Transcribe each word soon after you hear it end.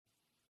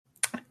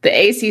The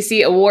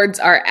ACC awards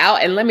are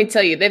out, and let me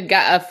tell you, they've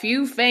got a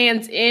few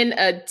fans in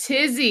a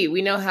tizzy.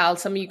 We know how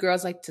some of you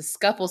girls like to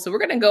scuffle, so we're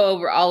going to go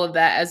over all of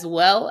that, as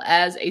well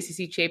as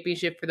ACC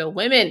championship for the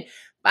women.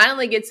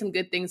 Finally get some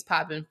good things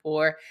popping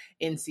for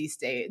NC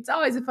State. It's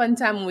always a fun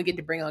time when we get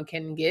to bring on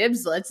Ken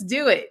Gibbs. Let's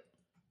do it.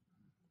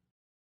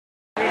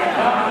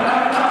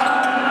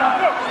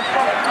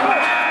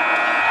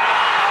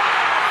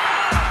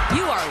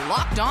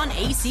 Locked On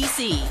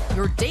ACC,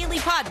 your daily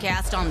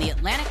podcast on the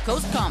Atlantic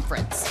Coast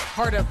Conference.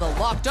 Part of the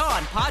Locked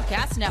On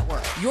Podcast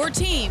Network, your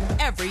team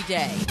every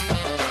day.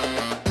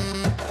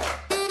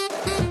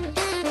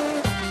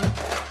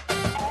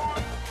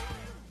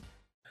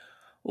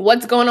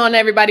 What's going on,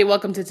 everybody?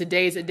 Welcome to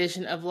today's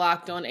edition of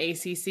Locked On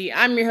ACC.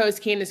 I'm your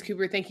host, Candace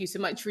Cooper. Thank you so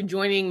much for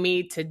joining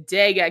me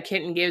today. Got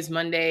Kenton Gibbs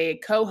Monday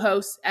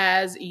co-host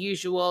as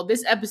usual.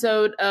 This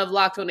episode of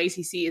Locked On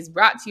ACC is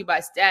brought to you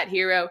by Stat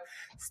Hero.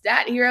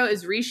 Stat Hero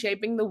is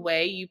reshaping the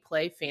way you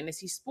play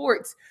fantasy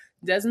sports.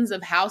 Dozens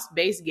of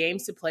house-based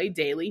games to play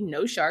daily.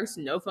 No sharks,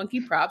 no funky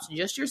props,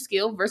 just your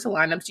skill versus the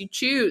lineups you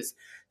choose.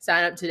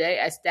 Sign up today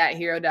at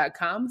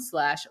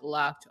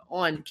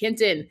stathero.com/locked-on.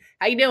 Kenton,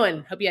 how you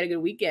doing? Hope you had a good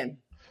weekend.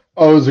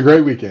 Oh, it was a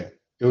great weekend.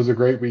 It was a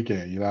great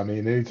weekend. You know what I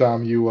mean?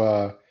 Anytime you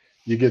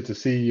get to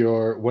see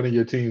one of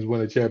your teams win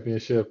a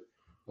championship,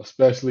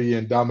 especially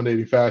in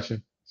dominating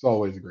fashion, it's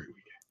always a great weekend.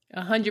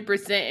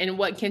 100%. And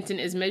what Kenton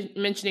is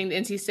mentioning, the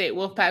NC State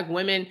Wolfpack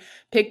women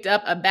picked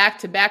up a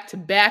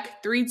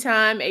back-to-back-to-back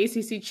three-time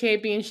ACC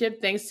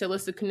championship thanks to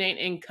Alyssa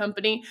Cunane and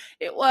company.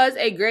 It was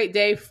a great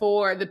day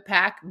for the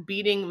Pack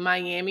beating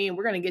Miami, and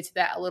we're going to get to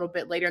that a little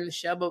bit later in the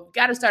show, but we've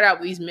got to start out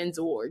with these men's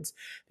awards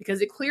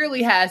because it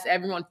clearly has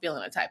everyone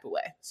feeling a type of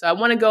way. So I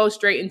want to go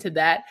straight into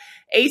that.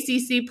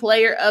 ACC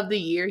Player of the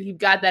Year, you've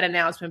got that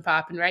announcement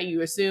popping, right?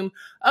 You assume,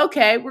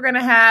 okay, we're going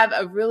to have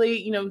a really,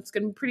 it's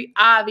going to be pretty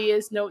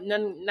obvious, not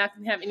going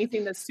to have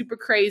anything that's super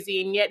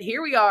crazy, and yet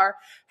here we are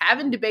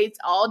having debates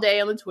all day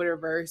on the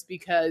Twitterverse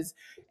because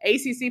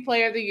ACC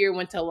Player of the Year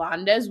went to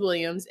Alondes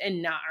Williams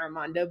and not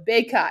Armando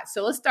Bacot.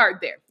 So let's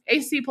start there.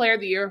 ACC Player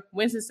of the Year,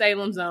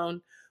 Winston-Salem's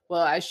own.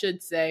 Well, I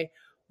should say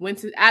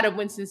out of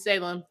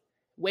Winston-Salem,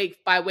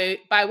 by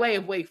way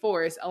of Wake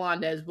Forest,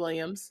 Alondes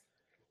Williams.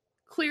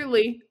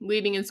 Clearly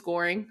leading in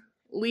scoring,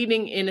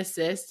 leading in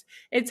assists.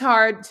 It's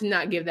hard to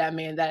not give that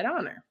man that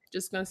honor.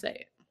 Just going to say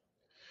it.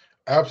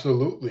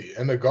 Absolutely.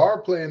 And the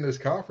guard play in this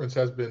conference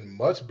has been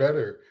much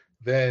better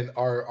than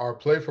our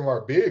play from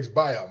our bigs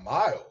by a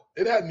mile.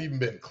 It hadn't even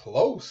been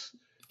close.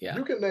 Yeah.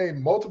 You can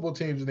name multiple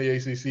teams in the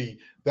ACC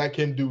that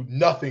can do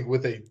nothing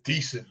with a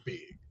decent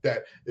big.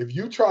 That if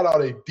you trot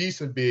out a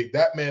decent big,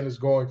 that man is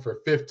going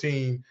for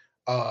 15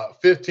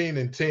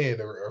 and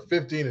 10 or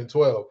 15 and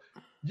 12.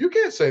 You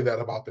can't say that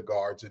about the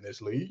guards in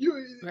this league.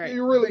 You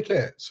really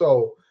can't.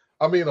 So,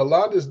 I mean,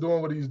 Alondes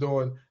doing what he's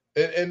doing.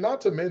 And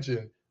not to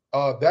mention,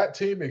 that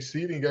team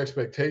exceeding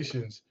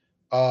expectations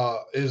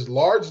is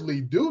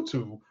largely due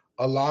to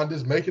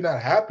Alondes making that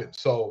happen.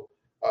 So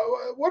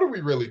what are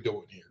we really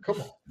doing here?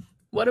 Come on.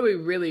 What are we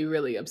really,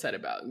 really upset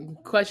about?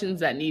 Questions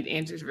that need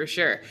answers for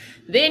sure.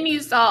 Then you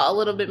saw a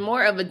little bit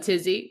more of a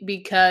tizzy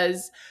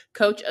because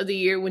Coach of the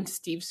Year went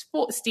to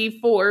Steve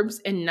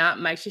Forbes and not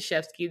Mike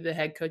Krzyzewski, the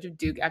head coach of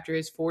Duke, after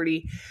his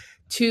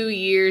 42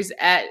 years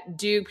at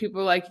Duke.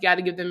 People are like, you got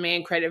to give the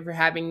man credit for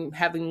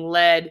having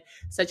led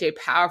such a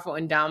powerful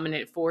and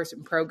dominant force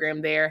and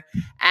program there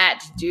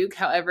at Duke.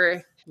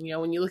 However,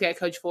 when you look at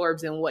Coach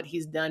Forbes and what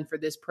he's done for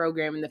this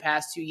program in the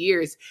past 2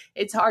 years,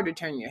 it's hard to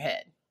turn your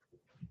head.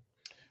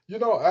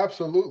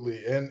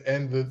 Absolutely.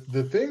 And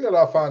the thing that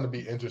I find to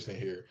be interesting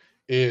here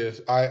is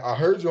I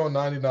heard you on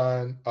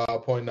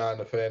 99.9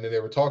 The Fan, and they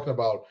were talking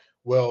about,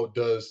 well,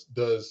 does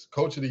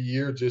Coach of the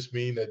Year just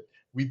mean that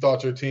we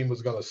thought your team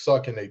was going to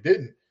suck and they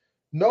didn't?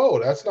 No,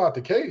 that's not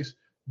the case.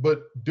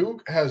 But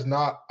Duke has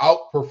not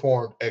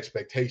outperformed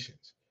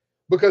expectations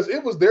because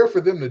it was there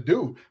for them to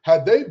do.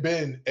 Had they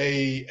been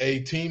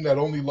a team that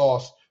only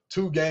lost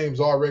 2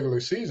 games all regular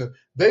season,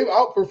 they've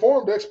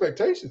outperformed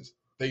expectations.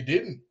 They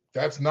didn't.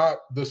 That's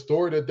not the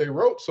story that they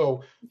wrote.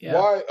 So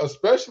why,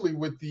 especially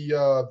with the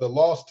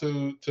loss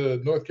to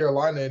North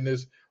Carolina in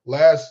this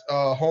last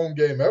home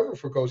game ever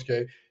for Coach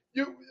K,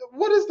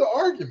 what is the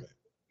argument?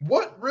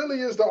 What really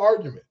is the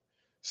argument?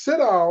 Sit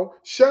down,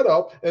 shut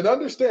up, and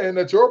understand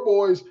that your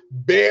boys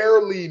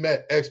barely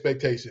met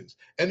expectations.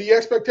 And the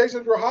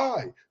expectations were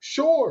high.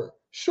 Sure.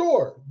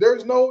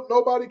 There's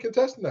nobody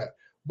contesting that.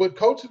 But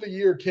Coach of the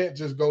Year can't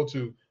just go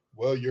to,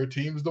 well, your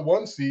team's the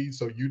 1 seed,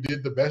 so you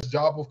did the best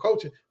job of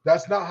coaching.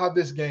 That's not how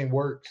this game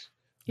works.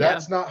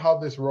 That's not how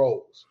this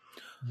rolls.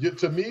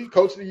 To me,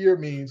 Coach of the Year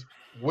means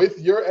with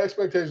your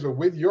expectations or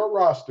with your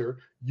roster,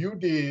 you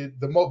did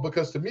the most.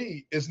 Because to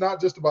me, it's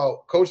not just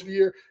about Coach of the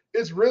Year.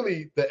 It's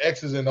really the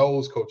X's and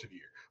O's Coach of the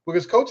Year.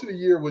 Because Coach of the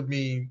Year would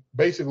mean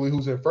basically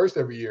who's in first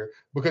every year.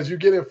 Because you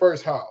get in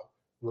first how?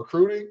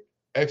 Recruiting,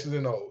 X's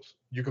and O's.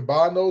 You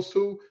combine those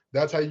two,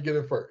 that's how you get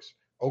in first.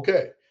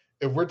 Okay.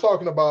 If we're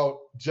talking about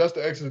just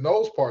the X's and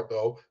O's part,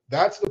 though,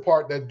 that's the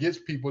part that gets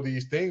people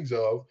these things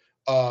of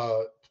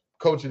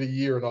Coach of the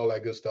Year and all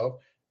that good stuff.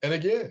 And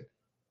again,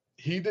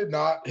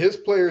 his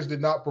players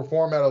did not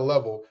perform at a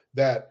level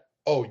that,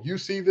 oh, you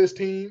see this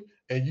team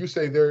and you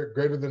say they're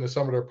greater than the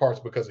sum of their parts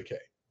because of K.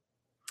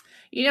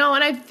 You know,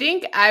 and I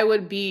think I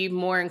would be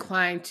more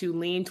inclined to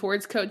lean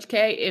towards Coach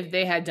K if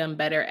they had done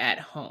better at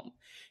home.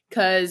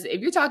 Because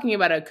if you're talking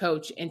about a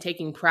coach and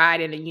taking pride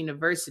in a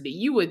university,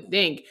 you would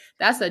think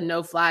that's a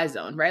no-fly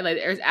zone, right? Like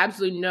there's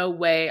absolutely no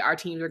way our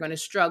teams are going to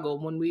struggle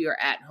when we are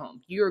at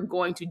home. You're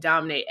going to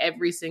dominate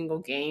every single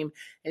game.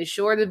 And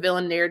sure, the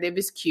villain narrative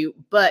is cute,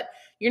 but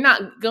you're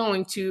not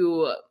going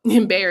to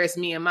embarrass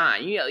me and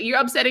mine. You know, you're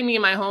upsetting me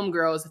and my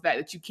homegirls the fact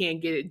that you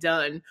can't get it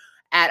done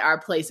at our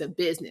place of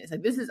business.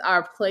 Like this is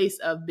our place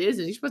of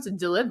business. You're supposed to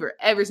deliver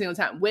every single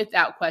time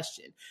without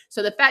question.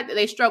 So the fact that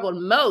they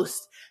struggled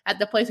most at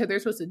the place that they're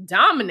supposed to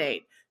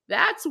dominate,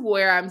 that's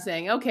where I'm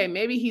saying, okay,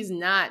 maybe he's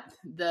not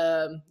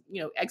the,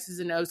 X's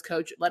and O's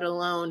coach, let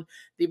alone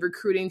the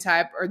recruiting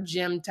type or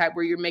gym type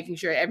where you're making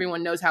sure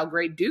everyone knows how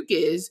great Duke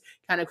is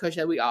kind of coach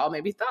that we all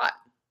maybe thought.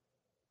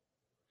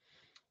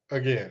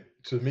 Again,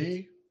 to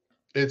me,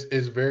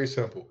 it's very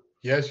simple.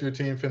 Yes, your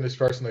team finished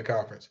first in the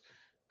conference.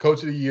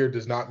 Coach of the year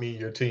does not mean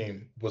your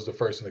team was the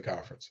first in the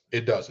conference.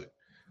 It doesn't.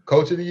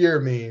 Coach of the year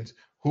means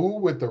who,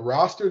 with the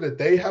roster that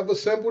they have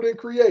assembled and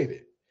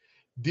created,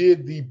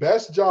 did the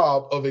best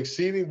job of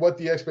exceeding what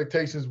the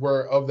expectations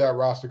were of that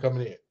roster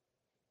coming in.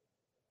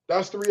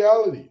 That's the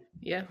reality.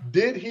 Yeah.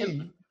 Did he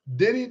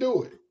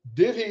do it?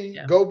 Did he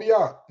go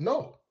beyond?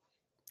 No.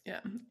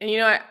 Yeah.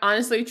 And I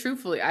honestly,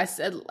 truthfully, I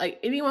said, like,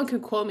 anyone can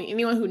quote me,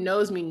 anyone who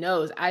knows me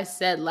knows, I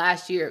said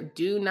last year,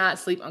 do not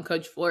sleep on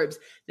Coach Forbes.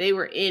 They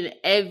were in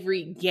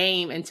every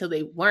game until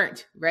they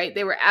weren't, right?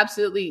 They were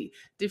absolutely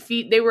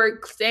they were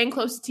staying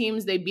close to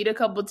teams. They beat a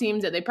couple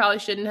teams that they probably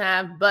shouldn't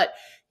have, but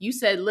you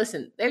said,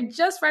 listen, they're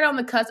just right on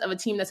the cusp of a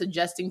team that's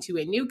adjusting to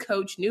a new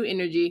coach, new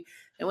energy.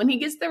 And when he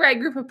gets the right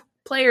group of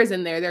players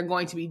in there, they're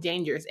going to be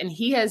dangerous. And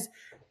he has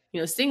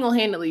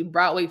single-handedly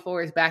brought Wake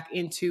Forest back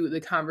into the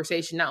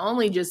conversation, not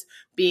only just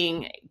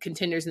being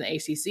contenders in the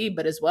ACC,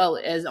 but as well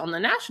as on the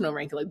national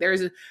ranking. Like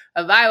there's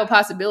a viable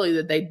possibility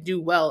that they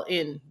do well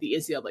in the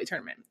NCAA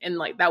tournament. And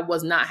like that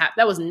was not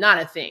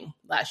a thing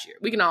last year.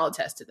 We can all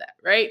attest to that,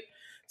 right?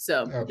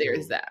 So Absolutely.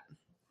 There's that.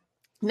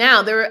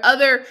 Now, there are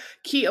other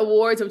key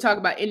awards. We'll talk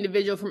about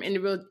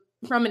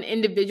from an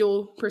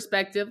individual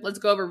perspective. Let's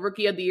go over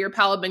Rookie of the Year,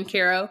 Paolo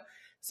Banchero.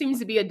 Seems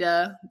to be a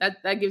duh.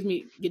 That gives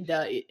me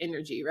duh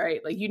energy, right?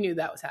 Like you knew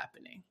that was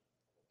happening.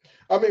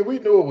 I mean, we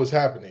knew it was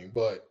happening,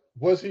 but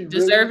was he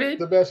really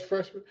the best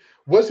freshman?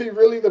 Was he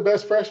really the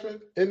best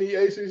freshman in the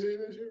ACC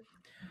this year?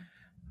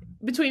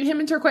 Between him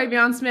and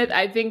Terquavion Smith,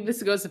 I think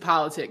this goes to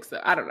politics,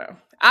 though. I don't know.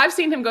 I've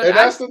seen him go. And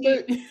that's the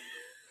thing.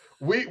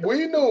 We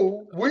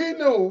knew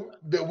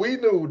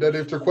that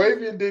if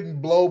Terquavion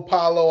didn't blow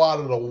Paolo out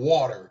of the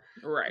water,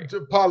 right,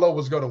 Paolo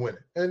was going to win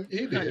it, and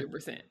he did.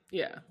 100%,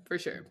 yeah, for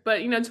sure. But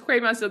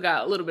Terquavion still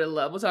got a little bit of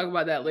love. We'll talk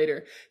about that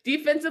later.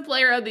 Defensive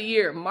Player of the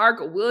Year, Mark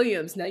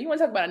Williams. Now you want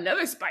to talk about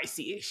another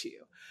spicy issue?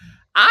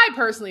 I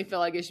personally feel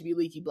like it should be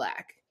Leaky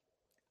Black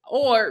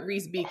or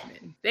Reese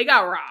Beekman. They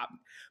got robbed.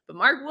 But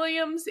Mark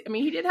Williams, I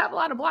mean, he did have a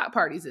lot of block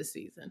parties this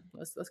season.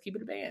 Let's keep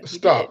it a band.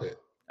 Stop it.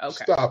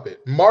 Okay. Stop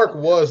it. Mark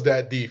was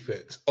that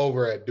defense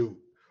over at Duke.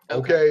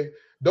 Okay?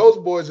 Those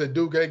boys at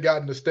Duke ain't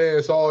gotten the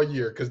stance all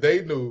year because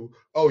they knew,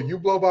 oh, you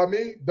blow by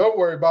me? Don't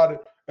worry about it.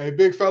 Hey,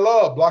 big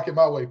fella, block it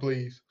my way,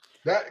 please.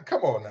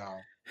 Come on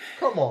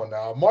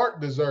now.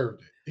 Mark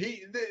deserved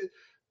it.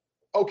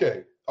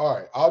 Okay. All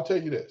right. I'll tell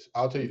you this.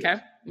 Okay.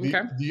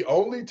 The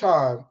only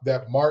time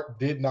that Mark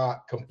did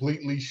not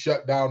completely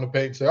shut down the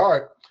paint and say, all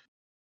right,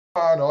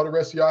 fine, all the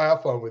rest of y'all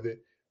have fun with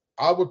it,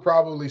 I would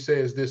probably say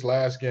is this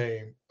last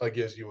game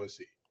against UNC.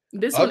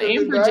 This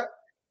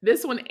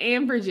one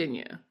and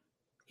Virginia.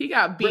 He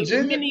got beat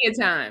many a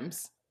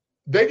times.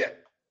 They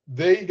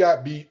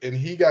got beat, and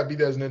he got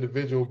beat as an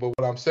individual. But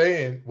what I'm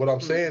saying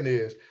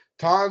is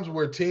times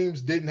where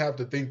teams didn't have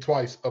to think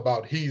twice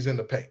about he's in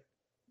the paint.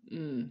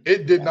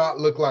 It did not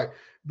look like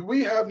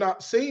we have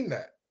not seen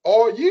that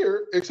all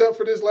year, except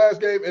for this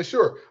last game. And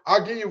sure,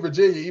 I'll give you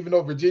Virginia, even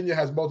though Virginia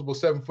has multiple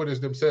 7-footers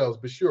themselves.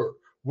 But sure,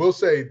 we'll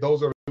say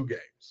those are the 2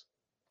 games.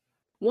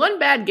 One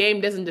bad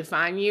game doesn't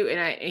define you,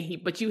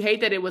 but you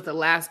hate that it was the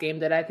last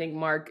game that I think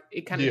Mark,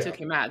 it kind of took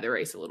him out of the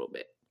race a little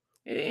bit.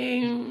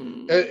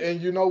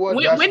 And you know what?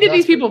 When did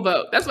these people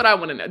vote? That's what I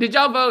want to know. Did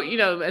y'all vote,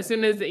 as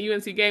soon as the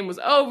UNC game was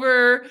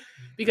over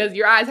because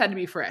your eyes had to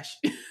be fresh?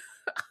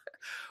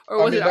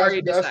 Or was it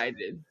already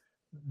decided?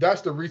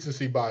 That's the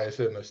recency bias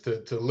in us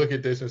to look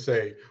at this and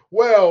say,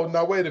 well,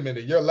 now wait a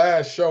minute, your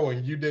last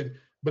showing you didn't.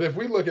 But if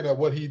we're looking at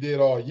what he did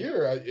all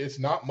year, it's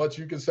not much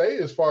you can say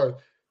as far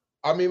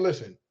as,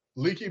 listen,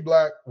 Leaky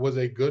Black was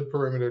a good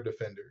perimeter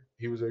defender.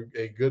 He was a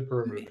good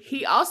perimeter defender.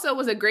 He also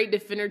was a great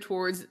defender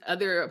towards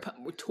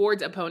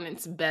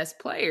opponents' best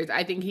players.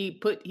 I think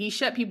he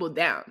shut people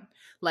down.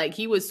 Like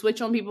he would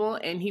switch on people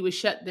and he would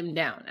shut them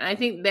down. And I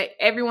think that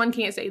everyone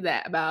can't say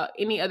that about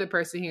any other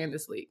person here in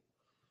this league.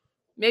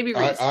 Maybe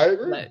Reese. I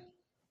agree.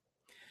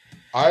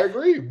 I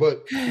agree.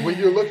 But when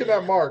you're looking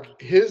at Mark,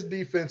 his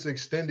defense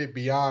extended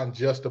beyond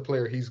just the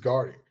player he's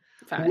guarding.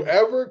 Fine.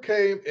 Whoever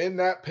came in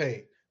that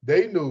paint,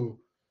 they knew,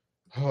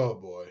 oh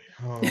boy,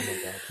 oh my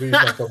God, please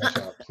don't throw my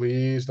shot.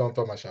 Please don't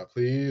throw my shot.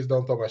 Please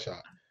don't throw my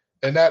shot.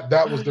 And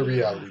that was the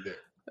reality there.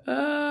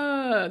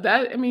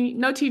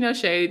 No tea, no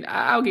shade.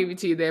 I'll give it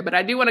to you there. But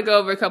I do want to go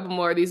over a couple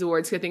more of these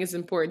awards because I think it's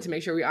important to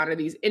make sure we honor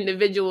these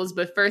individuals.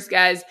 But first,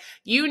 guys,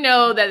 you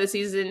know that the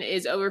season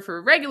is over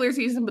for regular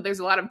season, but there's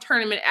a lot of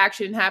tournament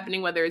action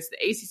happening, whether it's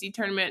the ACC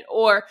tournament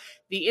or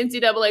the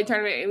NCAA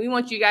tournament. And we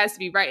want you guys to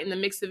be right in the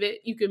mix of it.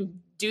 You can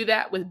do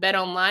that with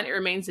BetOnline. It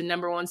remains the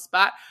number one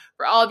spot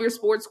for all of your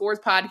sports scores,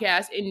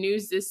 podcasts, and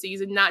news this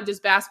season. Not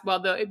just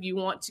basketball, though. If you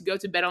want to go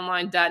to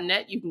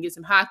betonline.net, you can get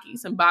some hockey,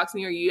 some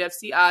boxing, or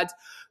UFC odds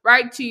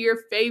right to your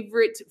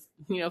favorite,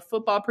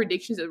 football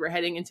predictions as we're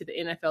heading into the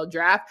NFL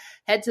draft.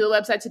 Head to the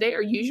website today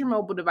or use your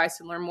mobile device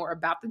to learn more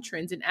about the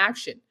trends in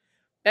action.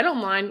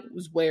 BetOnline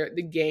was where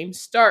the game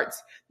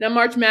starts. Now,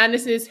 March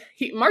Madness is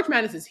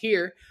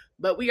here.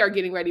 But we are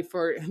getting ready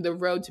for the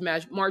road to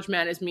March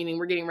Madness, meaning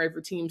we're getting ready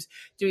for teams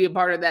to be a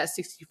part of that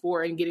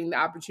 64 and getting the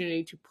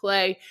opportunity to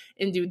play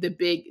and do the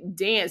big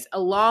dance.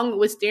 Along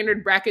with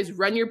standard brackets,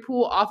 Run Your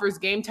Pool offers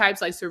game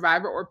types like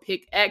Survivor or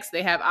Pick X.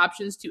 They have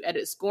options to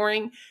edit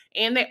scoring,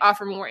 and they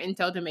offer more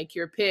intel to make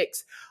your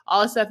picks.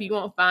 All the stuff you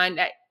won't find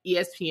at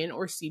ESPN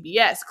or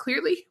CBS.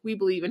 Clearly, we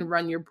believe in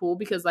Run Your Pool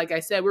because, like I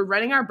said, we're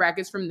running our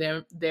brackets from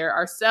there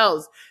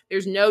ourselves.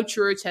 There's no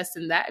truer test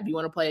than that. If you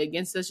want to play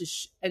against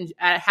us and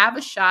have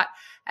a shot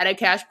at a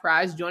cash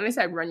prize, join us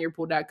at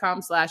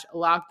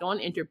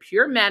runyourpool.com/lockedon. Enter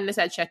Pure Madness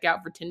at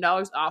checkout for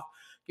 $10 off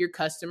your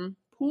custom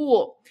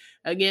pool.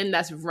 Again,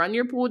 that's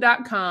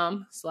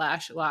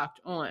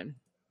runyourpool.com/lockedon.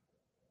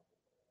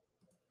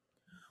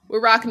 We're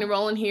rocking and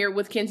rolling here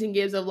with Kenton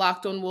Gibbs of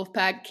Locked On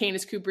Wolfpack.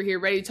 Candace Cooper here,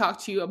 ready to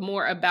talk to you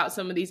more about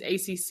some of these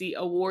ACC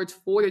awards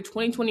for the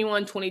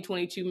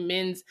 2021-2022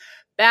 men's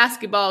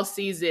basketball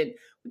season.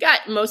 We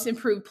got Most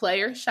Improved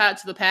Player. Shout out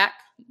to the Pack.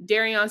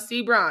 Darion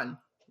Sebron,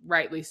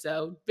 rightly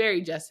so, very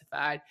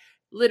justified.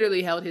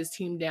 Literally held his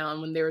team down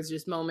when there was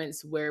just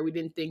moments where we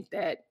didn't think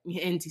that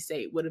NC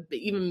State would have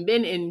even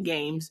been in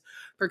games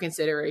for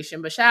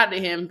consideration. But shout out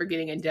to him for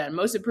getting it done.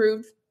 Most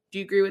Improved, do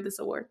you agree with this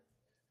award?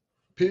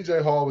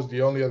 PJ Hall was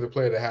the only other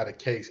player that had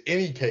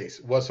any case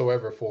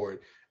whatsoever for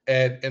it.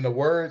 And in the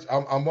words,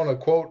 I'm going to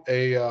quote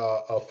a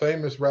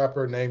famous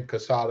rapper named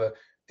Casada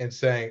and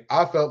saying,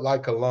 I felt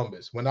like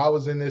Columbus. When I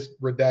was in this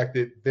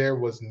redacted, there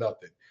was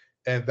nothing.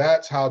 And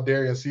that's how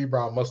Darion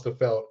Sebron must have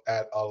felt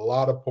at a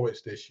lot of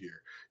points this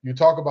year. You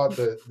talk about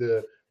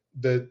the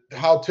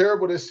how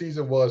terrible this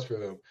season was for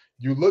them.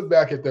 You look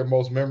back at their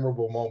most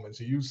memorable moments,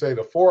 and you say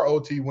the 4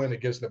 OT win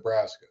against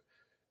Nebraska.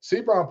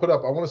 Sebron put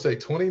up, I want to say,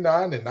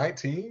 29 and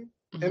 19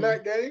 in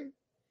that game.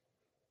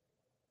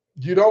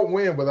 You don't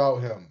win without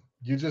him.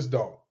 You just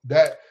don't.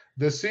 That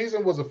the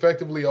season was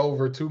effectively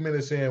over 2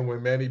 minutes in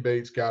when Manny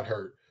Bates got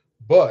hurt.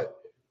 But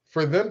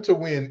for them to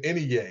win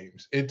any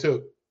games, it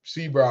took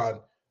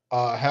Sebron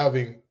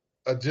having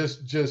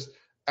just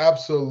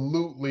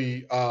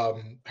absolutely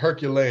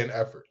Herculean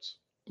efforts.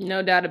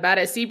 No doubt about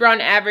it. Sebron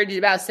averaged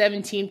about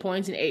 17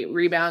 points and 8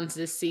 rebounds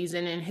this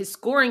season, and his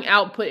scoring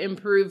output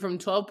improved from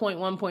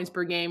 12.1 points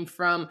per game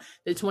from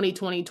the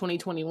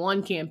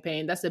 2020-2021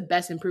 campaign. That's the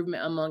best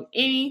improvement among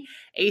any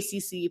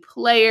ACC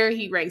player.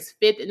 He ranks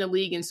 5th in the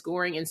league in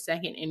scoring and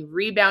 2nd in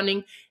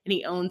rebounding, and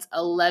he owns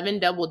 11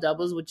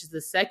 double-doubles, which is the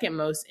 2nd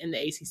most in the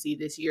ACC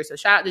this year. So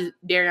shout out to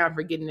Darion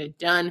for getting it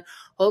done.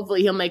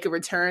 Hopefully he'll make a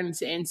return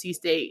to NC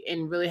State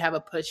and really have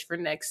a push for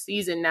next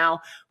season. Now,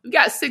 we've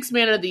got 6th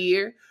Man of the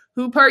Year,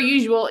 who per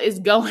usual is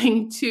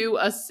going to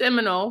a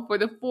Seminole for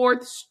the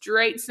 4th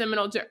straight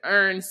Seminole to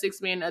earn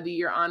 6th Man of the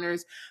Year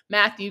honors.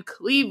 Matthew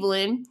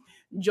Cleveland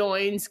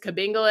joins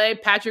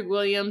Kabengele, Patrick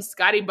Williams,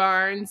 Scotty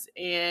Barnes,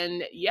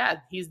 and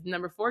he's the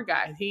number 4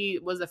 guy. He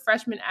was a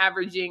freshman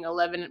averaging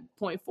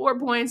 11.4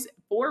 points,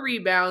 4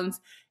 rebounds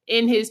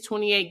in his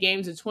 28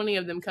 games, and 20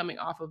 of them coming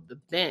off of the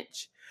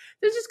bench.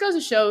 This just goes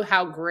to show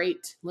how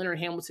great Leonard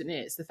Hamilton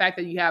is. The fact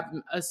that you have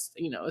a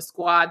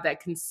squad that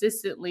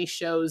consistently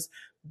shows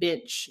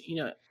bench,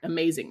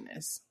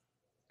 amazingness.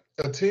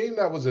 A team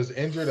that was as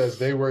injured as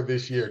they were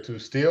this year to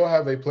still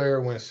have a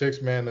player win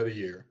 6th Man of the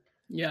Year.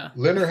 Yeah.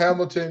 Leonard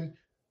Hamilton,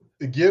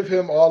 give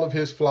him all of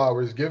his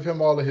flowers, give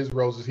him all of his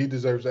roses. He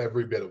deserves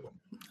every bit of them.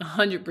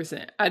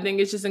 100%. I think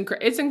it's just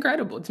it's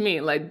incredible to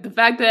me. Like the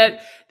fact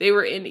that they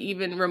were in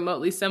even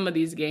remotely some of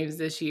these games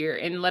this year,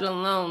 and let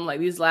alone like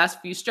these last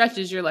few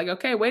stretches, you're like,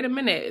 okay, wait a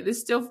minute, this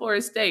is still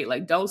Florida State.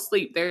 Like, don't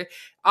sleep. They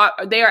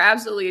are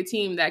absolutely a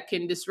team that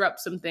can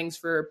disrupt some things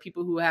for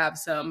people who have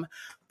some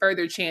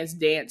further chance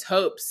dance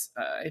hopes,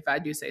 if I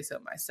do say so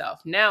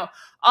myself. Now,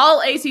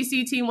 all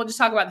ACC team, we'll just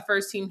talk about the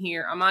first team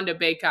here. Armando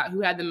Bacot,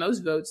 who had the most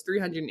votes,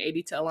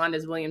 380 to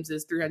Alondes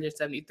Williams'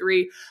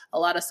 373. A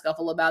lot of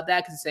scuffle about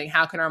that because it's saying,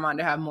 how can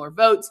Armando have more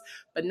votes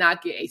but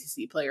not get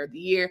ACC Player of the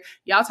Year?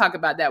 Y'all talk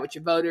about that with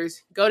your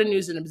voters. Go to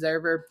News and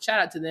Observer. Shout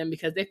out to them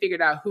because they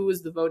figured out who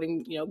is the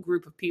voting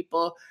group of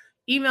people.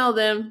 Email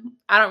them.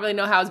 I don't really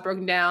know how it's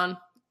broken down.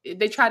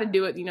 They try to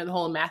do it, the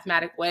whole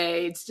mathematic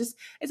way. It's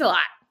a lot.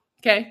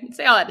 Okay,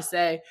 say all that to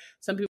say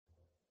some people.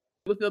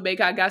 Phil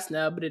Baycott got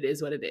snubbed, but it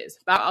is what it is.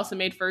 Bob also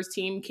made first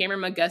team.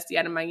 Cameron McGusty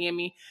out of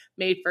Miami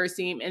made first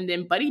team. And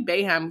then Buddy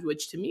Boeheim,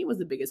 which to me was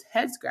the biggest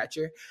head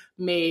scratcher,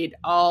 made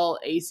all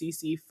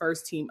ACC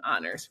first team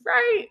honors.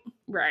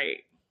 Right.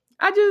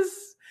 I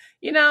just,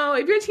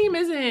 if your team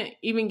isn't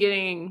even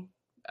getting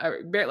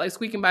like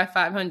squeaking by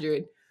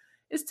 500,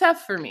 it's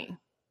tough for me.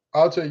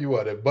 I'll tell you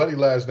what, if Buddy's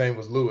last name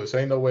was Lewis,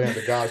 ain't no way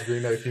under God's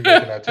green earth he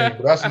making that team.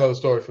 But that's another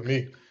story for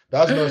me.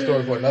 That's another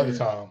story for another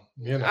time.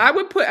 I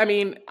would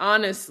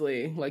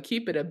honestly, like,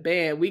 keep it a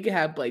band. We could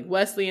have Blake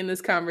Wesley in this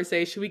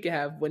conversation. We could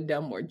have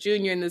Wendell Moore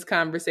Jr. in this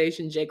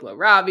conversation. Jake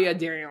LaRavia,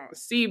 Darian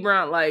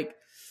Seabrant. Like,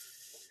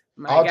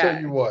 I'll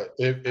tell you what,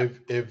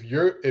 if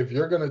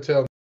you're gonna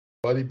tell me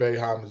Buddy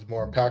Boeheim is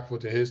more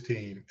impactful to his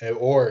team,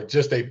 or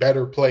just a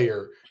better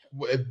player,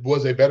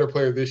 was a better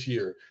player this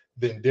year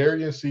than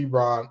Darian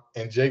Seabrant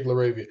and Jake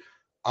LaRavia,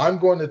 I'm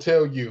going to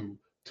tell you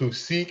to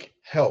seek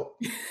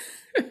help.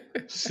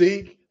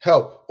 Seek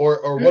help.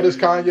 Or what does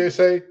Kanye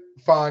say?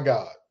 Find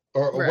God.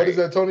 Or what does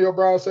Antonio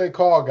Brown say?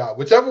 Call God.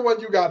 Whichever one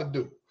you got to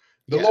do.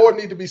 The Lord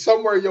need to be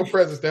somewhere in your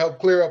presence to help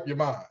clear up your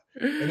mind.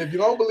 And if you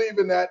don't believe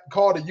in that,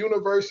 call the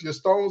universe, your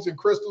stones and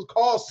crystals,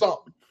 call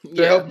something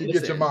to help you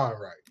get your mind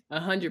right.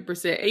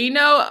 100%.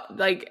 And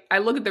like, I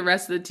look at the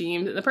rest of the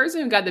team. The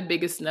person who got the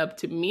biggest snub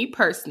to me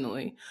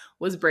personally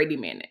was Brady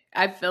Manek.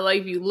 I feel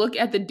like if you look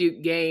at the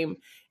Duke game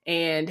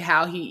and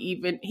how he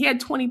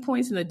had 20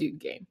 points in the Duke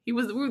game. We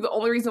were the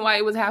only reason why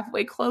he was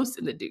halfway close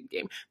in the Duke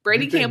game.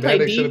 Brady can't play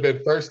deep. Should have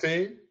been first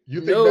team?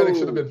 You think Manek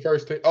should have been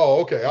first team?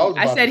 Oh, okay.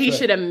 I said he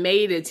should have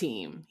made a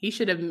team. He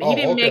should have. He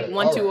didn't make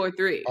 1, 2, or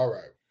 3. All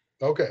right.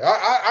 Okay,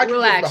 I can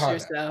relax get behind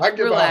yourself. That.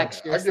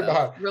 Relax yourself. I get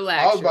behind.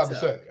 Relax. I was about to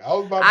say.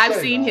 I've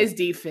seen his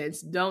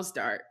defense. Don't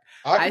start.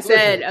 I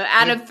said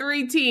out of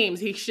 3 teams,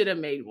 he should have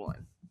made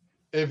 1.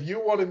 If you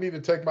wanted me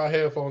to take my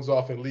headphones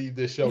off and leave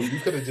this show,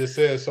 you could have just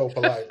said so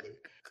politely.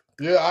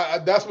 Yeah,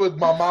 that's what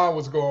my mind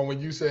was going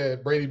when you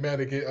said Brady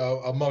Manek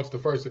amongst the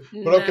first.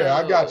 But okay,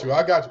 I got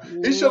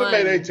you. He should have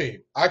made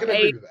 18. I can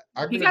agree with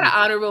that. He got an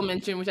honorable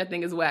mention, which I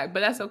think is whack,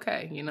 but that's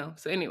okay,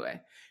 So anyway,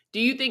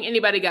 do you think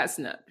anybody got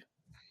snubbed?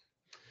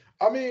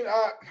 I mean,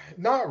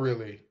 not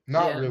really.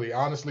 Not really.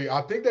 Honestly,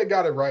 I think they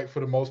got it right for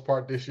the most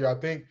part this year. I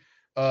think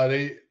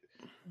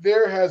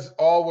there has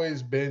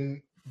always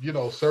been,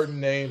 certain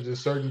names and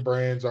certain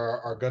brands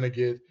are gonna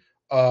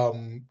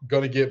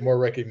get more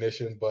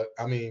recognition. But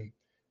I mean,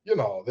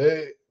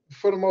 they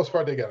for the most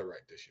part they got it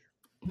right this year.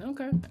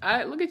 Okay.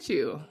 Look at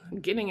you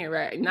getting it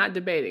right, not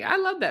debating. I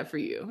love that for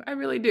you. I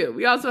really do.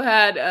 We also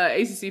had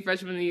ACC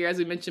Freshman of the Year, as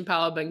we mentioned,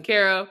 Paolo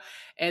Banchero,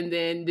 and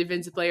then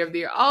Defensive Player of the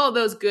Year. All of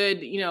those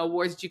good,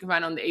 awards that you can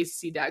find on the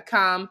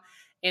ACC.com.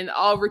 And the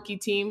all-rookie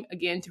team,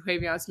 again,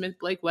 Terquavion Smith,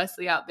 Blake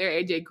Wesley out there,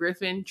 AJ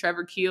Griffin,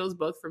 Trevor Keels,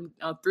 both from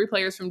 3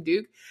 players from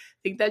Duke.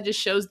 I think that just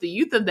shows the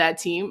youth of that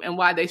team and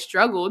why they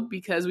struggled,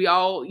 because we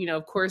all,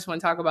 of course, want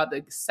to talk about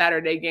the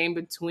Saturday game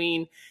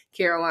between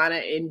Carolina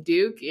and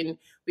Duke, and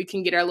we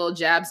can get our little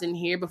jabs in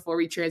here before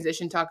we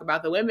transition, talk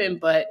about the women.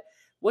 But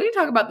when you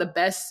talk about the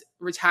best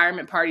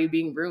retirement party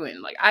being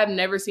ruined, like, I've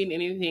never seen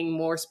anything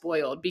more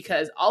spoiled,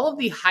 because all of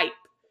the hype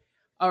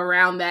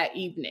around that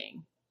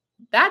evening,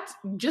 that's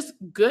just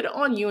good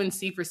on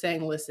UNC for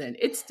saying, listen,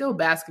 it's still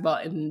basketball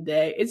in the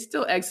day. It's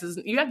still X's.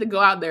 You have to go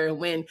out there and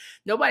win.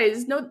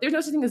 There's no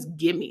such thing as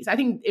gimmies. I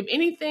think, if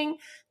anything,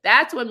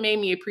 that's what made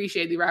me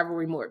appreciate the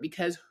rivalry more,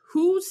 because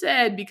who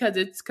said because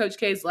it's Coach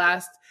K's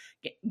last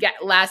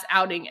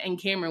outing in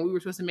Cameron, we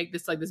were supposed to make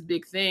this like this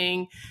big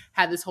thing,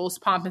 have this whole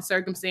pomp and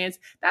circumstance?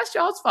 That's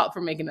y'all's fault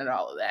for making it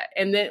all of that.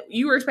 And then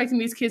you were expecting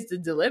these kids to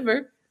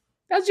deliver.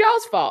 That's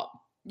y'all's fault.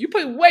 You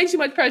put way too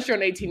much pressure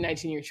on 18,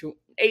 19,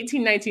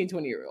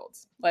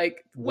 20-year-olds.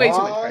 Like, way too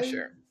much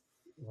pressure.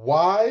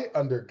 Why,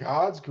 under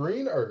God's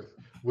green earth,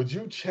 would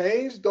you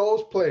change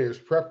those players'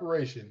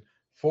 preparation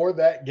for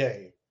that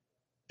game?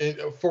 And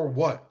for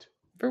what?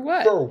 For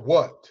what? For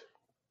what?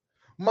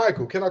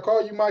 Michael, can I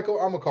call you Michael?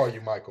 I'm going to call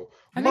you Michael.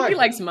 I think he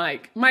likes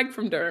Mike. Mike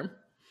from Durham.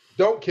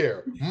 Don't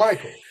care.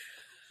 Michael,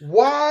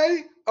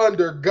 why,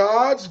 under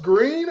God's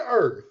green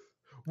earth,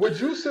 would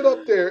you sit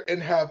up there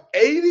and have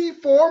 80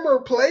 former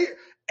players?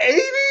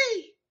 80?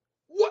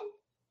 What?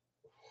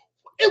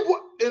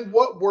 In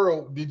what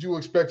world did you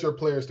expect your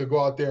players to go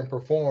out there and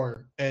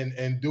perform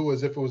and do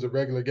as if it was a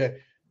regular game?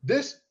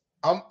 This,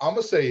 I'm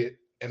gonna say it,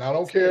 and I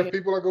don't care if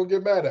people are gonna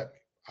get mad at me.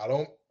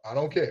 I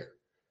don't care.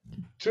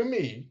 To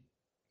me,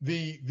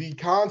 the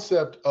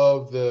concept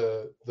of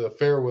the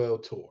farewell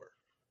tour,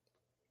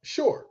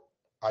 sure,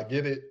 I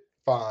get it,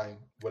 fine.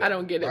 Whatever, I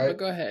don't get it, but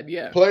go ahead.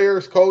 Yeah.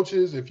 Players,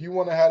 coaches, if you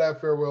want to have that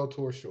farewell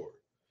tour, sure.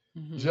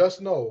 Mm-hmm.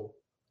 Just know,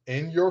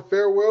 in your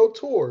farewell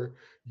tour,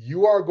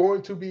 you are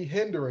going to be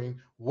hindering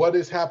what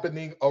is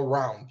happening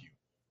around you.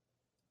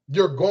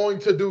 You're going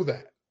to do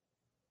that.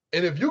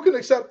 And if you can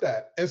accept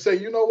that and say,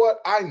 you know what,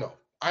 I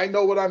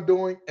know what I'm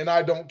doing and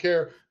I don't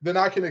care, then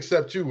I can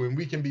accept you and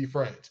we can be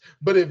friends.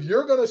 But if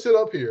you're going to sit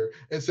up here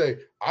and say,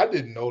 I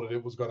didn't know that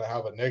it was going to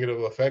have a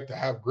negative effect to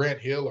have Grant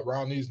Hill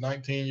around these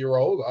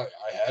 19-year-olds,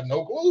 I had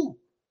no clue.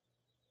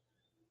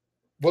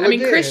 Well, I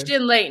mean, again,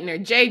 Christian Laettner,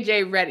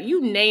 JJ Redick,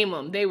 you name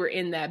them, they were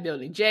in that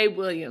building. Jay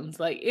Williams,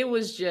 like it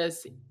was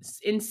just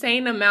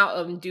insane amount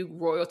of Duke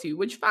royalty,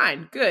 which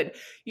fine, good.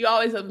 You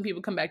always love when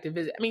people come back to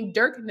visit. I mean,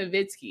 Dirk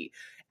Nowitzki,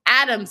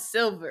 Adam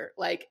Silver,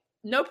 like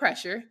no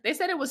pressure. They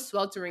said it was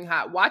sweltering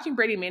hot. Watching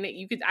Brady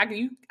Manek,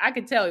 I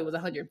could tell it was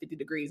 150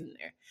 degrees in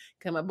there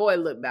because my boy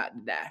looked about to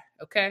die.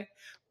 Okay.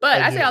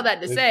 But I say all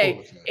that to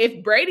say,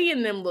 if Brady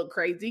and them look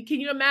crazy, can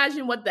you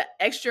imagine what the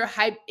extra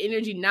hype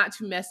energy not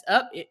to mess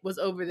up it was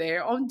over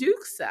there on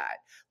Duke's side?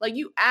 Like,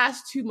 you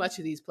ask too much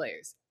of these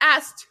players.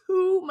 Ask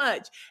too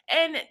much.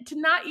 And to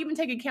not even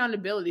take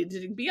accountability,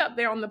 to be up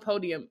there on the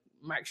podium,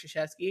 Mike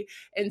Krzyzewski,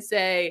 and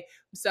say,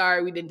 I'm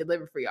sorry, we didn't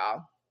deliver for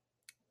y'all.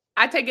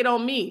 I take it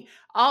on me.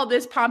 All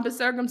this pompous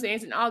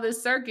circumstance and all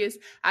this circus,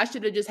 I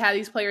should have just had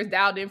these players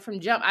dialed in from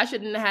jump. I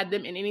shouldn't have had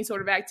them in any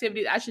sort of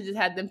activity. I should just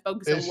had them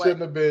focus on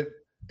what.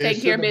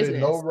 Taking care of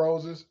business. No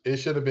roses. It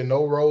should have been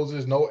no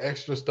roses, no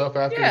extra stuff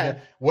after the game.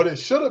 What it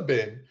should have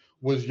been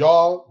was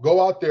y'all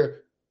go out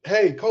there.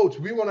 Hey, coach,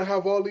 we want to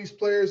have all these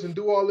players and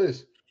do all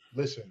this.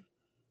 Listen,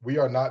 we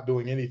are not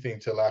doing anything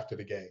till after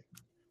the game.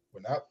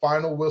 When that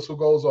final whistle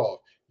goes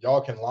off,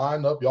 y'all can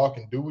line up. Y'all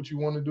can do what you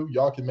want to do.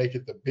 Y'all can make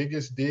it the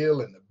biggest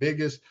deal and the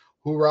biggest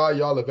hoorah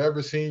y'all have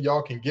ever seen.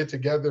 Y'all can get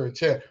together and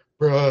chant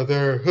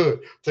brotherhood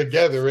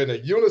together in a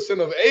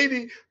unison of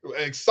 80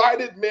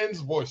 excited men's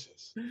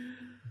voices.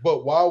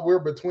 But while we're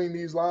between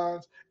these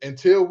lines,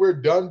 until we're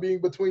done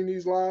being between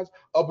these lines,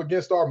 up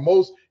against our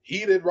most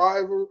heated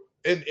rival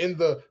in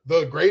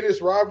the greatest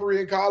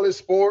rivalry in college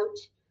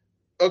sports,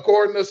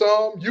 according to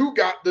some, you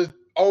got to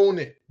own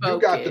it. You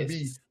got to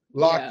be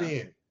locked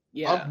in.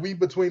 Yeah. We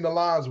between the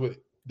lines with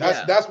it.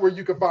 That's where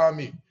you can find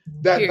me.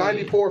 That period.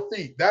 94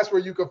 feet. That's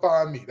where you can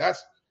find me.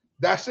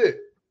 That's it.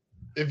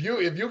 If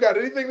you got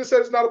anything to say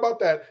that's not about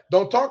that,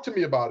 don't talk to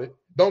me about it.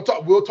 Don't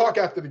talk. We'll talk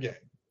after the game.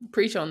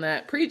 Preach on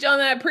that. Preach on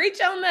that. Preach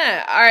on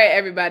that. All right,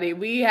 everybody.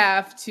 We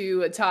have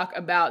to talk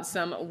about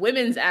some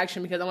women's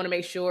action because I want to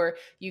make sure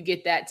you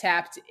get that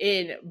tapped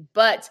in.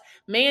 But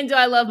man, do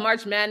I love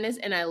March Madness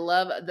and I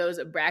love those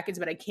brackets,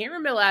 but I can't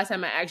remember the last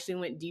time I actually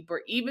went deep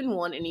or even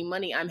won any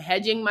money. I'm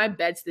hedging my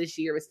bets this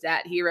year with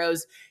Stat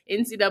Heroes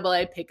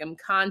NCAA Pick'em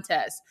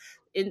contest.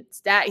 In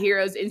Stat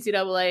Heroes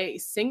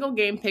NCAA single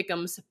game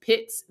pick'ems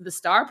pits the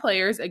star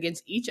players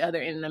against each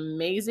other in an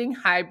amazing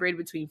hybrid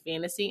between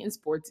fantasy and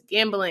sports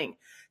gambling.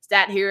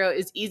 Stat Hero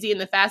is easy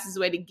and the fastest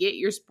way to get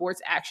your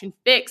sports action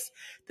fix.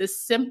 The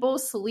simple,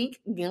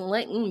 sleek,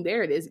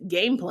 there it is,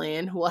 game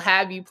plan will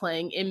have you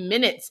playing in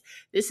minutes.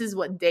 This is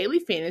what daily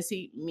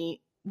fantasy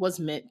was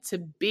meant to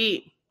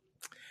be.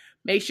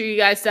 Make sure you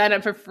guys sign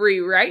up for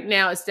free right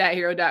now at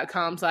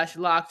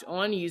stathero.com/locked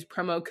on. Use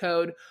promo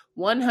code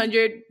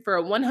 100 for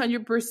a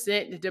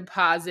 100%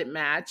 deposit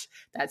match.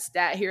 That's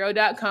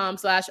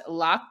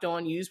stathero.com/locked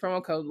on. Use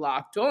promo code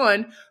locked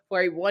on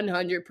for a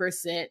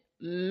 100%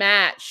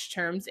 match.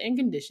 Terms and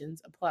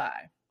conditions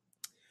apply.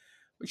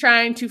 We're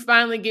trying to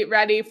finally get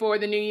ready for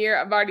the new year.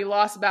 I've already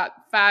lost about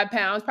 5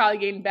 pounds, probably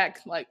getting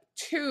back like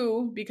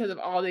 2 because of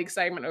all the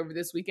excitement over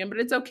this weekend, but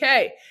it's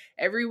okay.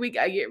 Every week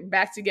I get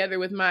back together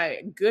with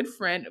my good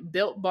friend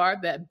Built Bar,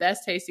 that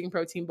best tasting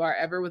protein bar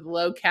ever with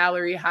low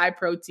calorie, high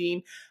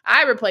protein.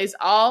 I replace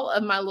all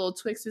of my little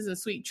Twixes and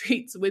sweet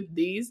treats with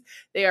these.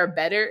 They are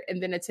better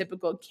than a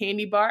typical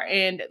candy bar.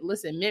 And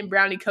listen, mint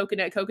brownie,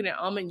 coconut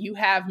almond, you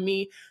have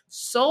me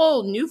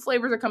sold. New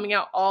flavors are coming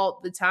out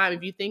all the time.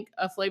 If you think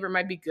a flavor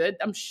might be good,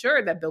 I'm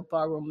sure that Built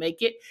Bar will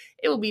make it.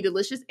 It will be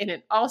delicious and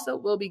it also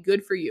will be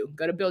good for you.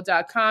 Go to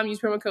Built.com, use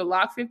promo code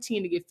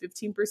LOCK15 to get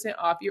 15%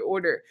 off your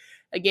order.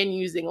 Again,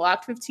 using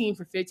LOCK15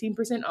 for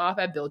 15% off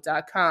at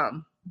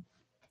Built.com.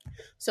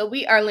 So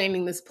we are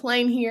landing this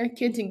plane here.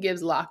 Kenton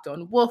Gibbs locked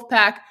on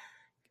Wolfpack.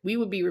 We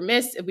would be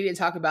remiss if we didn't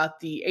talk about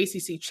the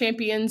ACC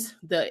champions,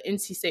 the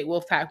NC State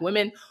Wolfpack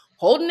women,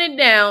 holding it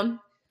down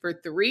for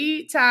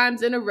 3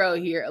 times in a row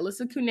here.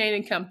 Alyssa Cunane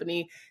and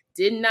company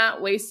did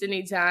not waste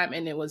any time,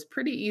 and it was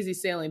pretty easy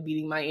sailing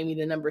beating Miami,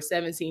 the number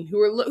 17, who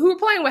were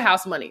playing with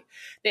house money.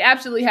 They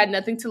absolutely had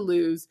nothing to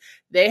lose.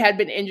 They had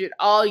been injured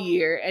all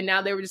year, and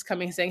now they were just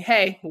coming and saying,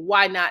 hey,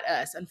 why not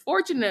us?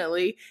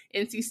 Unfortunately,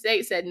 NC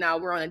State said, no,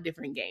 we're on a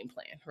different game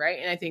plan, right?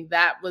 And I think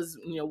that was,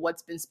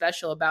 what's been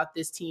special about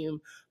this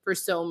team for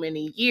so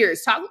many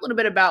years. Talk a little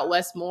bit about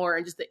Wes Moore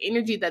and just the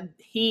energy that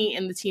he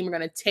and the team are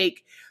going to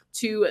take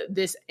to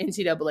this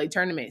NCAA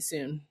tournament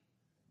soon.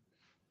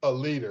 A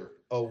leader,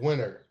 a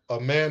winner, a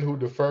man who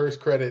defers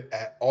credit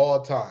at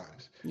all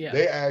times. Yeah.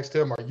 They asked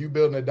him, are you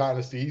building a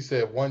dynasty? He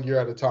said, 1 year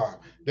at a time.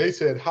 They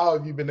said, how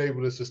have you been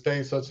able to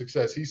sustain such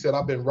success? He said,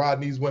 I've been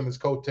riding these women's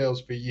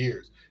coattails for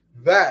years.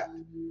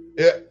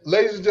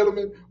 Ladies and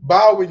gentlemen,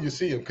 bow when you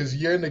see him because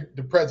you're in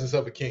the presence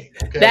of a king.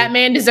 Okay? That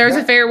man deserves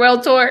a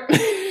farewell tour.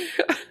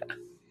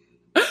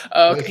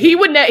 He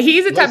would.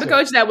 He's the type of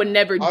coach that would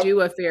never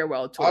do a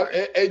farewell tour.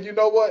 And you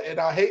know what? And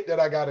I hate that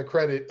I got to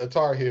credit a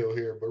Tar Heel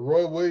here, but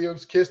Roy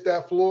Williams kissed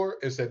that floor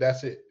and said,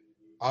 "That's it.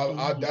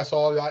 That's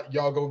all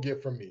y'all gonna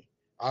get from me.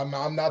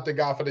 I'm not the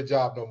guy for the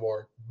job no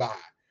more. Bye."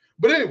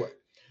 But anyway,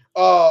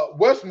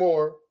 Wes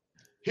Moore,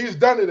 he's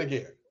done it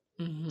again.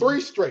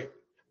 3 straight,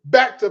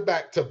 back to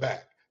back to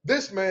back.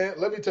 This man,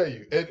 let me tell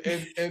you,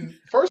 and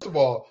first of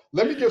all,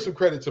 let me give some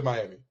credit to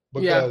Miami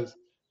because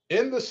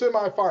in the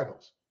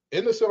semifinals,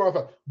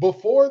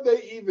 before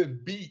they even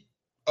beat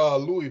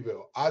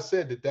Louisville, I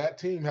said that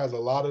team has a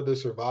lot of the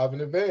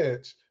surviving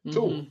advantage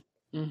too.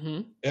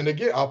 And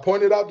again, I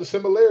pointed out the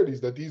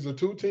similarities that these are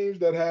 2 teams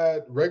that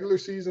had regular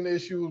season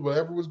issues,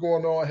 whatever was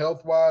going on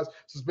health-wise,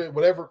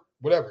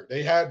 whatever.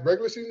 They had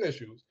regular season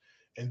issues.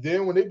 And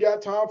then when it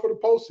got time for the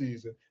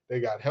postseason, they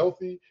got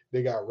healthy,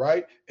 they got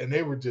right, and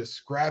they were just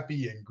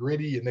scrappy and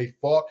gritty, and they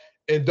fought.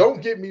 And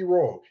don't get me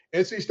wrong,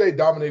 NC State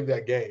dominated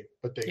that game,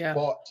 but they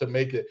fought to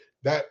make it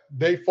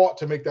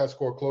that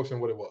score closer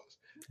than what it was.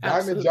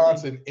 Diamond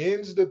Johnson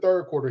ends the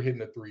 3rd quarter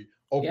hitting a 3,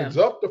 opens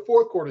up the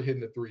 4th quarter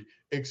hitting a 3,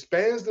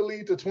 expands the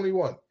lead to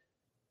 21.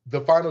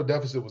 The final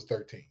deficit was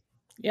 13.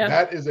 Yeah.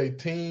 That is a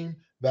team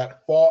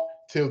that fought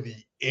till the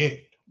end.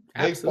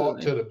 They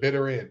fought to the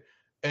bitter end.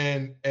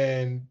 And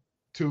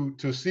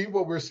to see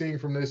what we're seeing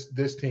from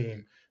this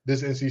team,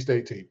 this NC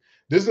State team,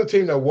 this is a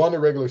team that won the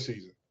regular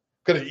season.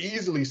 Could have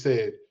easily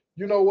said,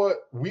 you know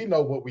what? We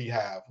know what we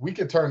have. We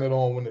can turn it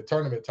on when the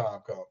tournament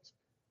time comes.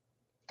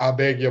 I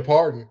beg your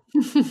pardon.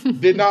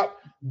 Did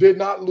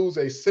not lose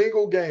a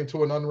single game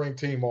to an unranked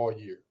team all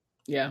year.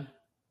 Yeah.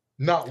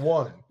 Not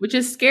one. Which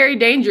is scary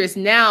dangerous.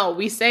 Now,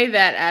 we say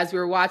that as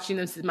we're watching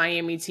this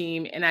Miami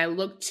team, and I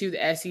look to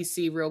the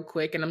SEC real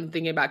quick, and I'm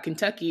thinking about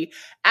Kentucky.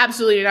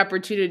 Absolutely an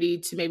opportunity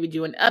to maybe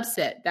do an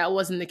upset. That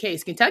wasn't the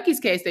case. Kentucky's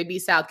case, they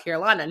beat South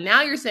Carolina.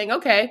 Now you're saying,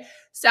 okay,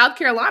 South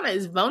Carolina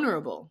is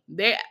vulnerable.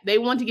 They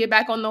want to get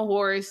back on the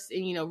horse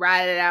and,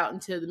 ride it out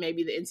until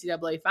maybe the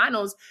NCAA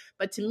finals.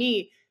 But to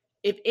me,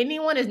 if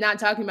anyone is not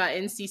talking about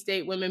NC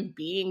State women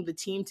being the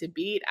team to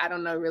beat, I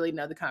don't really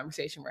know the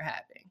conversation we're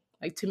having.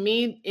 Like, to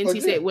me,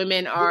 NC State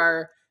women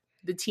are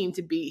the team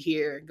to beat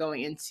here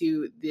going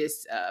into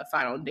this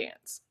final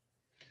dance.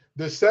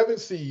 The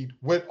 7th seed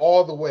went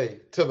all the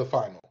way to the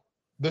final.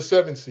 The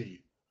 7th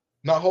seed.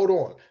 Now, hold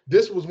on.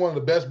 This was one of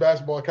the best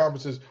basketball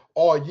conferences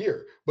all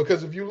year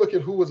because if you look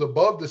at who was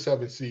above the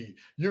 7th seed,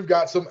 you've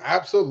got some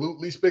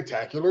absolutely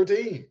spectacular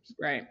teams.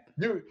 Right.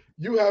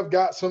 You have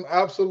got some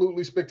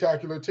absolutely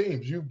spectacular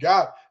teams. You've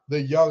got the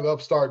young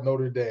upstart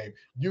Notre Dame.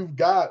 You've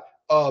got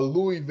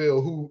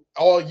Louisville, who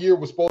all year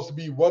was supposed to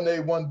be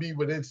 1A, 1B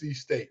with NC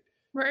State.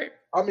 Right.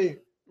 I mean,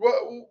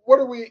 what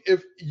are we,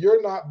 if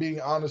you're not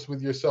being honest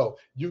with yourself?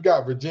 You've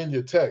got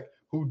Virginia Tech,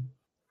 who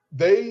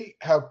they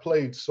have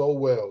played so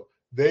well.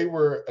 They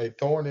were a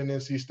thorn in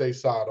NC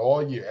State's side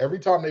all year. Every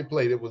time they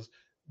played,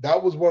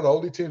 that was one of the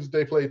only teams that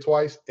they played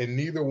twice and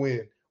neither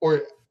win,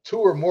 or 2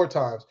 or more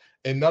times,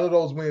 and none of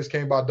those wins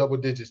came by double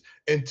digits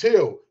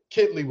until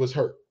Kitley was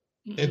hurt.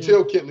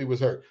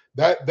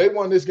 That they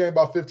won this game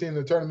by 15 in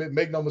the tournament.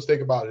 Make no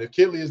mistake about it. If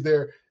Kitley is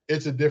there,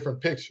 it's a different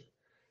picture.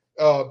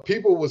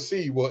 People will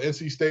see, well,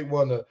 NC State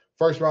won the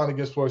first round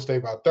against Florida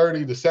State by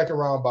 30, the second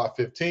round by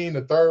 15,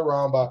 the third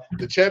round by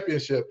the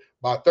championship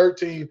by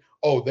 13.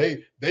 Oh,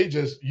 they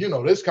just,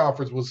 this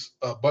conference was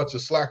a bunch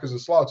of slackers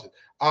and slouches.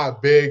 I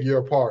beg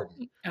your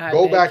pardon.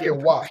 Go back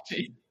and watch.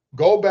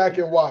 Go back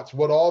and watch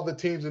what all the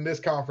teams in this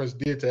conference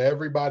did to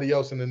everybody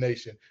else in the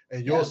nation,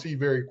 and you'll see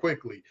very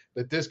quickly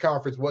that this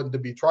conference wasn't to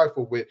be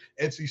trifled with.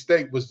 NC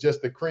State was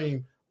just the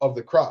cream of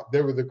the crop.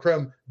 They were the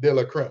creme de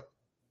la creme.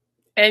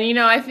 And,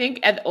 I think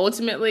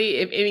ultimately,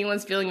 if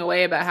anyone's feeling a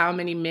way about how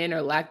many men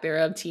or lack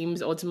thereof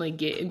teams ultimately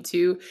get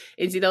into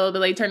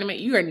NCAA tournament,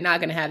 you are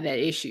not going to have that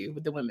issue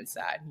with the women's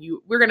side.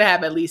 We're going to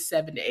have at least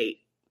 7 to 8.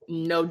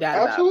 No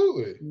doubt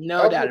Absolutely. about it.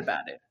 No doubt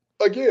about it.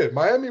 Again,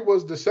 Miami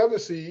was the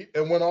 7th seed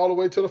and went all the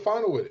way to the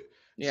final with it.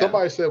 Yeah.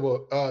 Somebody said,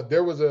 well,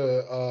 there was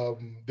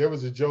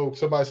a joke.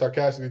 Somebody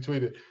sarcastically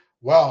tweeted,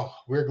 wow,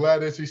 we're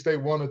glad NC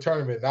State won the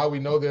tournament. Now we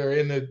know they're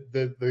in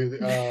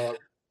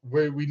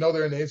we know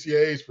they're in the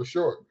NCAAs for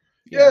sure.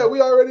 Yeah,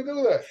 we already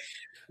knew that.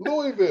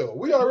 Louisville,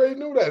 we already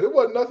knew that. It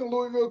wasn't nothing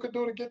Louisville could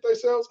do to get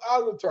themselves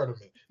out of the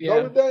tournament. Yeah.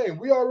 Notre Dame,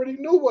 we already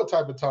knew what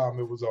type of time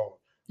it was on.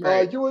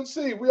 Right.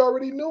 UNC, we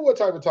already knew what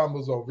type of time it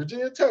was on.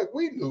 Virginia Tech,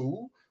 we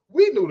knew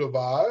the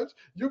vibes.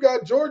 You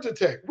got Georgia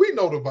Tech. We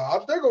know the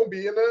vibes. They're going to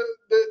be in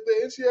the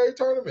NCAA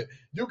tournament.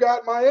 You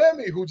got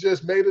Miami, who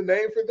just made a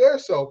name for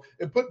themselves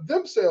and put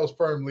themselves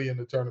firmly in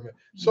the tournament.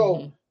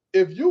 So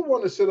if you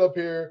want to sit up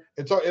here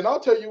and talk, and I'll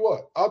tell you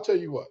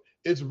what,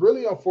 it's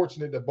really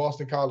unfortunate that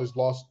Boston College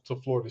lost to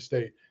Florida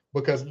State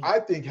because I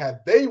think had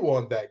they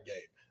won that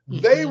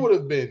game, they would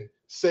have been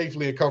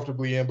safely and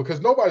comfortably in because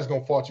nobody's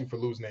going to fault you for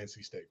losing to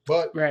NC State.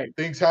 But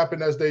things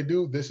happen as they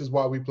do. This is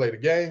why we play the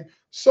game.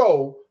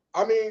 So,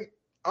 I mean,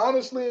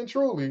 honestly and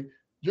truly,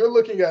 you're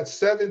looking at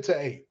 7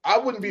 to 8. I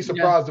wouldn't be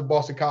surprised if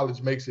Boston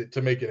College makes it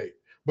to make it 8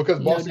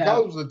 because Boston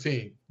College was a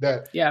team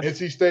that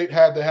NC State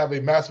had to have a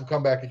massive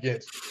comeback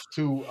against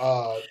to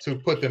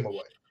put them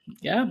away.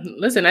 Yeah.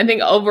 Listen, I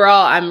think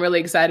overall, I'm really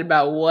excited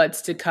about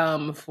what's to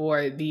come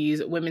for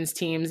these women's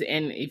teams.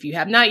 And if you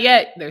have not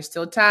yet, there's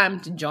still time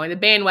to join the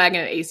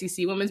bandwagon at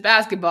ACC women's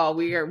basketball.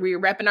 We're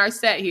repping our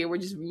set here. We're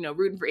just,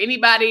 rooting for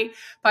anybody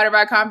part of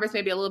our conference,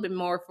 maybe a little bit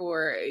more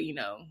for,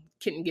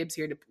 Kenton Gibbs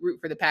here to root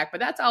for the Pack. But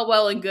that's all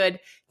well and good.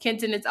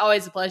 Kenton, it's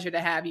always a pleasure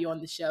to have you on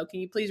the show. Can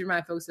you please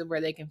remind folks of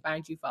where they can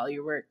find you, follow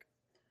your work?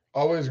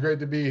 Always great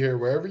to be here.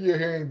 Wherever you're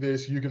hearing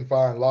this, you can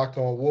find Locked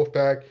On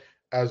Wolfpack,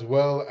 as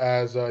well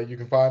as you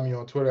can find me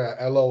on Twitter at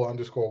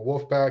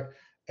LO_Wolfpack,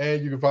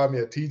 and you can find me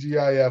at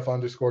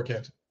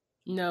TGIF_Kenton.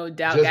 No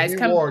doubt, Just guys.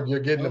 be warned,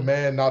 you're getting the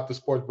man, not the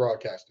sports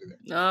broadcaster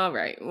there. All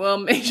right. Well,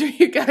 make sure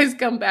you guys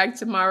come back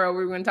tomorrow.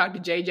 We're going to talk to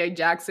JJ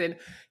Jackson.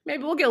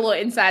 Maybe we'll get a little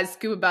inside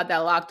scoop about that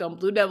Locked On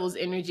Blue Devils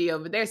energy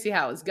over there, see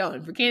how it's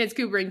going. For Candace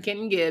Cooper and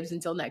Kenton Gibbs,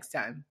 until next time.